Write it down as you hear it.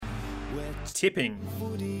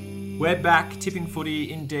Tipping. We're back tipping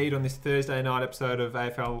footy indeed on this Thursday night episode of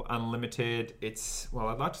AFL Unlimited. I'd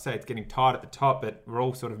like to say it's getting tight at the top, but we're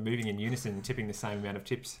all sort of moving in unison, tipping the same amount of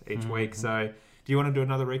tips each week. So do you want to do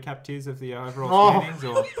another recap, Tiz, of the overall standings?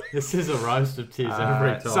 Or this is a roast of Tiz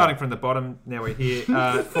every time. Starting from the bottom, now we're here.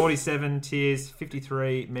 47 Tiz,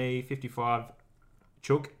 53 me, 55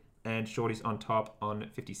 Chook, and Shorty's on top on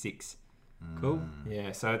 56. Cool.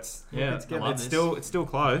 Yeah, so it's still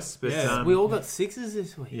close, but we all got sixes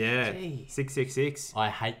this week. Yeah, Gee. 666. I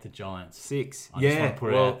hate the Giants. 6. I just want to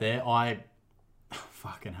put it out there. I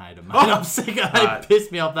fucking hate them, mate. I'm sick of it. They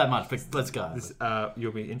piss me off that much. But let's go.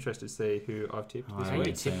 You'll be interested to see who I've tipped this I week.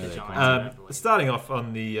 would say the they're Giants. Starting off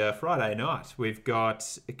on the Friday night, we've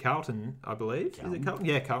got Carlton, I believe. Is it Carlton?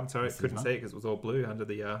 Yeah, Carlton. Sorry, couldn't see it because it was all blue under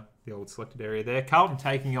the old selected area there. Carlton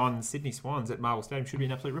taking on Sydney Swans at Marvel Stadium. Should be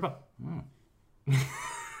an absolute ripper.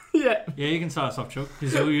 Yeah, you can start us off, Chuck,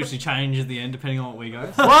 because it'll usually change at the end depending on what we go.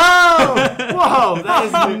 Whoa! That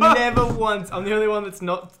is never once. I'm the only one that's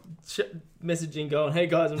not messaging going, "Hey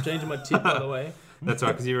guys, I'm changing my tip." By the way, that's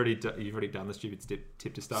right, because you've already done the stupid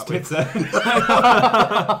tip to start with. So.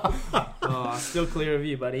 Still clear of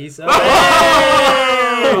you, buddy. So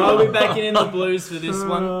I'll be backing in the Blues for this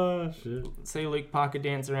one. Oh, shit. See Luke Parker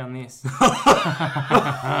dance around this. That's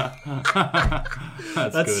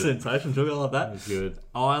good. Sensation, Chuck. I love that. That's good.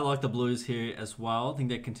 I like the Blues here as well. I think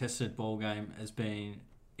their contested ball game has been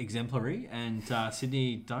exemplary, and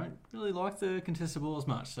Sydney don't really like the contested ball as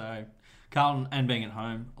much. So Carlton, and being at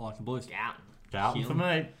home, I like the Blues. Carlton for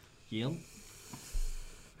me. Yield.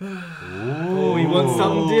 Oh, he wants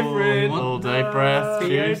something different. Little deep breath.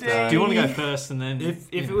 Tuesday. Do you want to go first and then...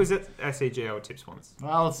 If it was at SCG, I would tip Swans.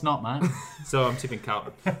 Well, it's not, mate. So I'm tipping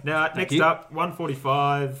Carlton. Now, next up,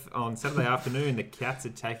 1:45 on Saturday afternoon, the Cats are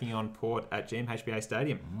taking on Port at GMHBA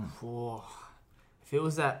Stadium. If it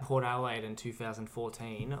was at Port Adelaide in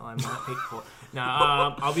 2014, I might pick Port. No,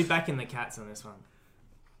 I'll be backing the Cats on this one.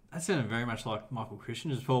 That sounded very much like Michael Christian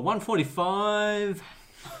as well. 1:45...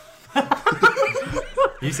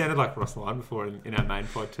 You sounded like Ross Lyon before in our main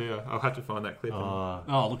pod too. I'll have to find that clip.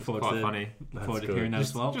 Look forward quite to funny. Look forward to hearing that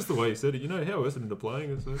as well. Just the way you said it. You know how Essendon are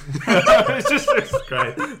playing. It's just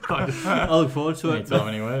great. I look forward to it. Anytime,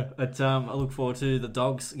 anywhere. But I look forward to the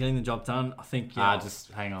Dogs getting the job done. I think...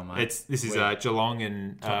 just hang on, mate. This is Geelong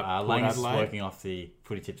and Port Lang's Adelaide. working off the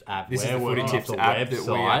Footy Tips app. This is the Footy Tips the app that we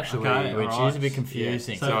website, actually... which is a bit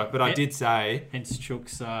confusing. Yeah. But I did say... Hence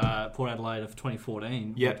Chook's Port Adelaide of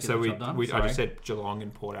 2014. Yep, so I just said Geelong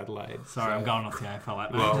and Port Adelaide. Sorry, I'm going off the AFL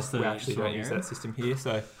app, mate. Well, just we actually don't use that system here,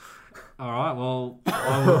 so... All right, well...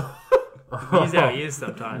 He's how he is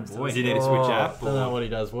sometimes. Boy. Do you need to switch app? I don't know what he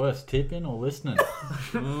does worse, tipping or listening.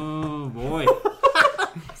 Oh, boy.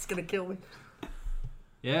 It's going to kill me.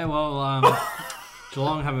 Yeah, well,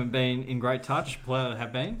 Geelong haven't been in great touch. Port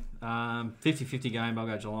have been. 50-50 game, I'll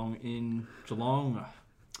go Geelong in Geelong.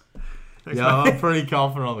 Yeah, I'm pretty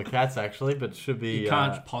confident on the Cats, actually, but should be... You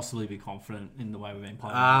can't possibly be confident in the way we've been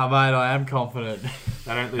playing. Mate, I am confident.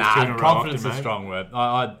 They don't lose two in a row confidence often, is a mate. strong word.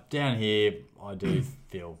 I down here, I do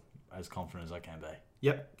feel as confident as I can be.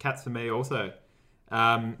 Yep, Cats for me also.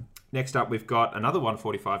 Next up, we've got another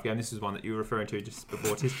 1:45 game. This is one that you were referring to just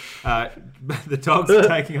before. The Dogs are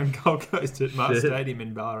taking on Gold Coast at Mars Stadium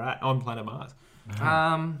in Ballarat on Planet Mars.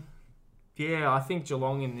 Yeah, I think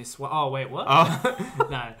Geelong in this one. Oh, wait, what? No.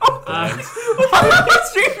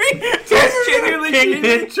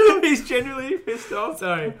 He's genuinely pissed off.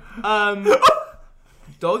 Sorry.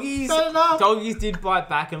 Doggies did bite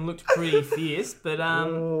back and looked pretty fierce, but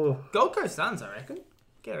Gold Coast Suns, I reckon.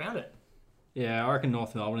 Get around it. Yeah, I reckon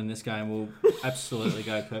North Melbourne in this game will absolutely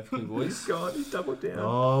go perfectly, boys. God, he's doubled down.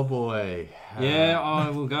 Oh, boy. Yeah, I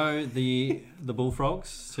will go the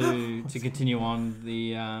Bullfrogs to continue on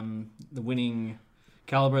the winning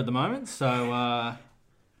calibre at the moment. So,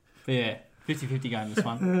 but yeah, 50-50 game this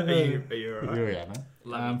one. Are you all right? You're out, mate.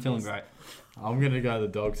 I'm feeling great. I'm going to go the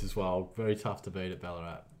Dogs as well. Very tough to beat at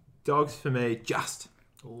Ballarat. Dogs for me, just.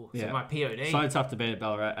 Oh, Yeah. so my POD. So tough to beat at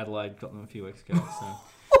Ballarat. Adelaide got them a few weeks ago. So.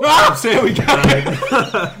 So there we go.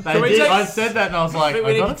 I said that and I was like, We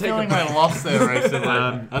I need got a to take feeling a they lost there recently.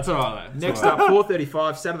 That's all right, though. Next up,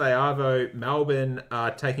 4:35 Saturday Arvo, Melbourne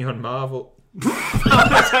taking on Marvel. This is a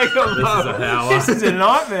howler. This is a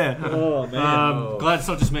nightmare. Oh, man. Glad it's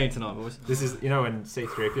not just me tonight, boys. This is, when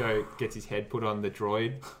C-3PO gets his head put on the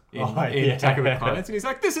droid in yeah. Attack of the Clones, and he's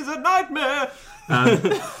like, "This is a nightmare."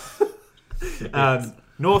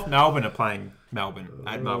 North Melbourne are playing Melbourne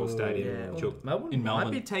at Marvel Stadium. Yeah, Melbourne In Melbourne.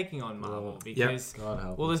 might be taking on Marvel because God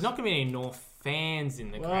help well, there's not going to be any North fans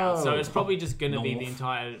in the crowd, so it's probably just going to be the North.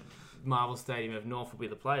 entire Marvel Stadium of North will be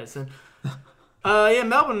the players. And Yeah,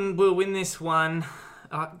 Melbourne will win this one.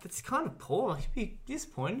 That's kind of poor. You'd be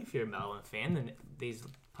disappointed if you're a Melbourne fan than these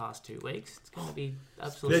past 2 weeks. It's going to be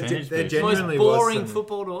absolutely There the genuinely most boring was some...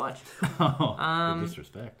 football to watch. Good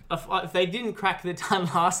disrespect. If they didn't crack the ton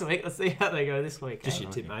last week, let's see how they go this week. Just your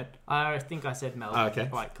tip, mate. I think I said Melbourne Okay.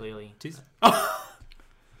 quite clearly. Cheers.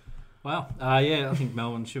 Wow. Yeah, I think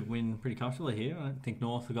Melbourne should win pretty comfortably here. I don't think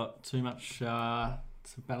North have got too much to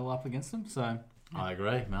battle up against them. So I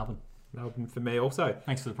agree, Melbourne. Melbourne for me also.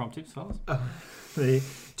 thanks for the prompt tips, fellas. The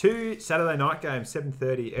 2 Saturday night games,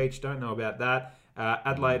 7:30 each. Don't know about that.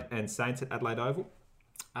 Adelaide and Saints at Adelaide Oval.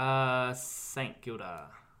 St Kilda.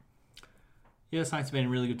 Yeah, Saints have been in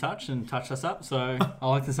really good touch and touched us up, so I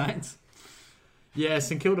like the Saints. Yeah,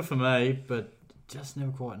 St Kilda for me, but just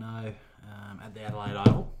never quite know at the Adelaide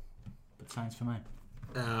Oval. But Saints for me.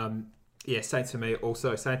 Yeah, Saints for me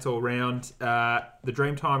also. Saints all round. The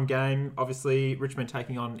Dreamtime game, obviously Richmond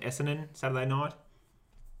taking on Essendon Saturday night.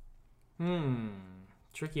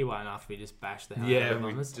 Tricky one after we just bashed the hell out Yeah, of the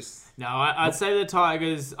we Bombers. just... No, I'd say the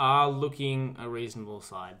Tigers are looking a reasonable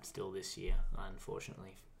side still this year,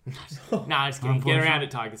 unfortunately. No, just kidding. Get around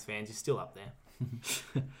it, Tigers fans. You're still up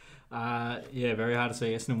there. Yeah, very hard to see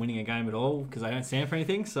Essendon winning a game at all because they don't stand for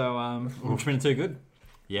anything. So Richmond are too good.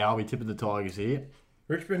 Yeah, I'll be tipping the Tigers here.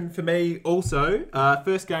 Richmond for me also.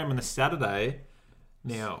 First game on the Saturday.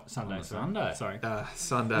 Now... Sunday. Sorry.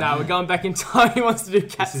 Sunday. No, we're going back in time. He wants to do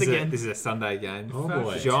Cats again. This is a Sunday game. Oh,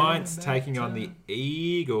 boy. Giants taking on the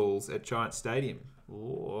Eagles at Giants Stadium.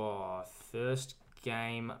 Oh, first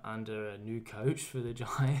game under a new coach for the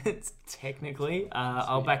Giants, technically.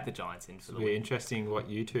 I'll back the Giants in for the It'll be win. interesting what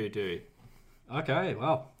you two do. Okay,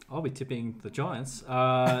 well, I'll be tipping the Giants.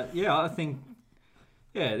 Yeah, I think...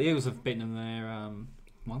 Yeah, the Eagles have beaten them there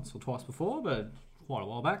once or twice before, but quite a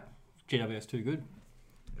while back. GWS too good.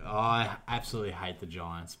 I absolutely hate the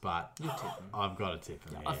Giants, but You tip them. I've got to tip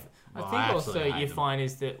them. I Yeah. think I also absolutely you hate them. find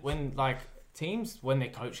is that when teams when their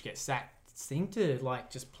coach gets sacked seem to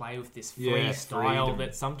just play with this free Yeah, style freedom.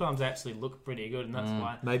 that sometimes actually look pretty good, and that's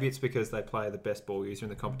why. Maybe it's because they play the best ball user in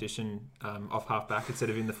the competition off half back instead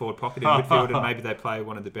of in the forward pocket in midfield, and maybe they play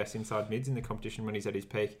one of the best inside mids in the competition when he's at his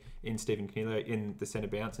peak in Stephen Keeler in the centre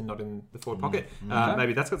bounce and not in the forward pocket.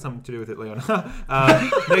 Maybe that's got something to do with it, Leon.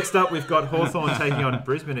 Next up, we've got Hawthorn taking on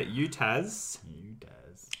Brisbane at UTAS.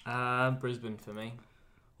 Brisbane for me.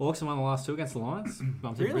 Hawks won the last 2 against the Lions.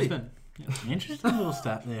 Bumped into Really? Brisbane. Interesting little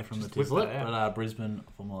stat there from the whip Tizzlet, that out. but Brisbane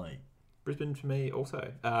for me. Brisbane for me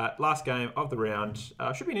also. Last game of the round.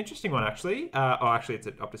 Should be an interesting one, actually. Actually, it's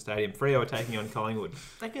at Optus Stadium. Freo are taking on Collingwood.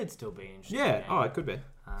 That could still be interesting. Yeah, it could be.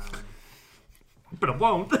 But I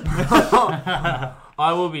won't.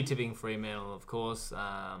 I will be tipping Fremantle, of course.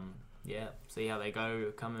 Yeah, see how they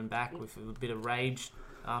go coming back with a bit of rage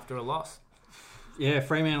after a loss. Yeah,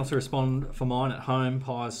 Fremantle to respond for mine at home.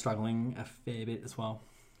 Pies struggling a fair bit as well.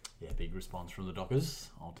 Yeah, big response from the Dockers.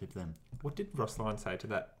 I'll tip them. What did Ross Lyon say to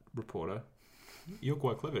that reporter? You're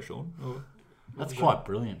quite clever, Sean. Or, That's quite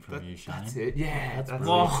brilliant from you, Shane. That's it. Yeah, That's that's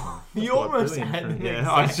brilliant. You quite almost brilliant had from- an Yeah,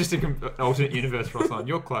 exact- it's just an alternate universe, Ross Lyon.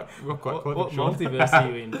 You're quite clever, What Sean. multiverse are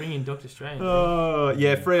you in? Bring in Doctor Strange.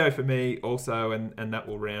 Yeah, Freo for me also, and that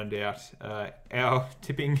will round out our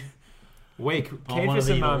tipping week. Keen One for of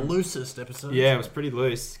the some, loosest episodes. yeah, it was pretty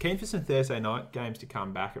loose. Keen for some Thursday night games to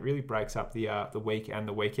come back. It really breaks up the week and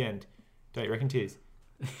the weekend. Don't you reckon, Tiz?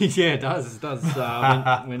 Yeah, it does. It does.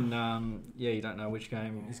 When you don't know which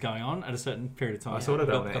game is going on at a certain period of time. I sort of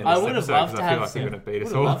don't I would have loved to I feel have like some. they're going to beat us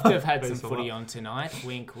Would all. have loved to have had Beat some us all footy up. on tonight.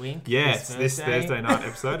 Wink, wink. Yes, this Thursday night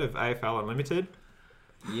episode of AFL Unlimited.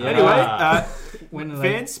 Yeah. Anyway, When are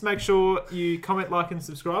they- fans, make sure you comment, like, and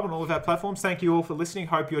subscribe on all of our platforms. Thank you all for listening.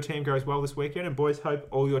 Hope your team goes well this weekend. And boys, hope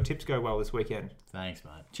all your tips go well this weekend. Thanks,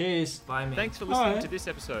 mate. Cheers. Bye, me. Thanks for listening Bye. to this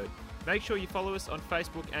episode. Make sure you follow us on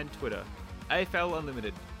Facebook and Twitter. AFL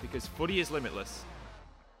Unlimited, because footy is limitless.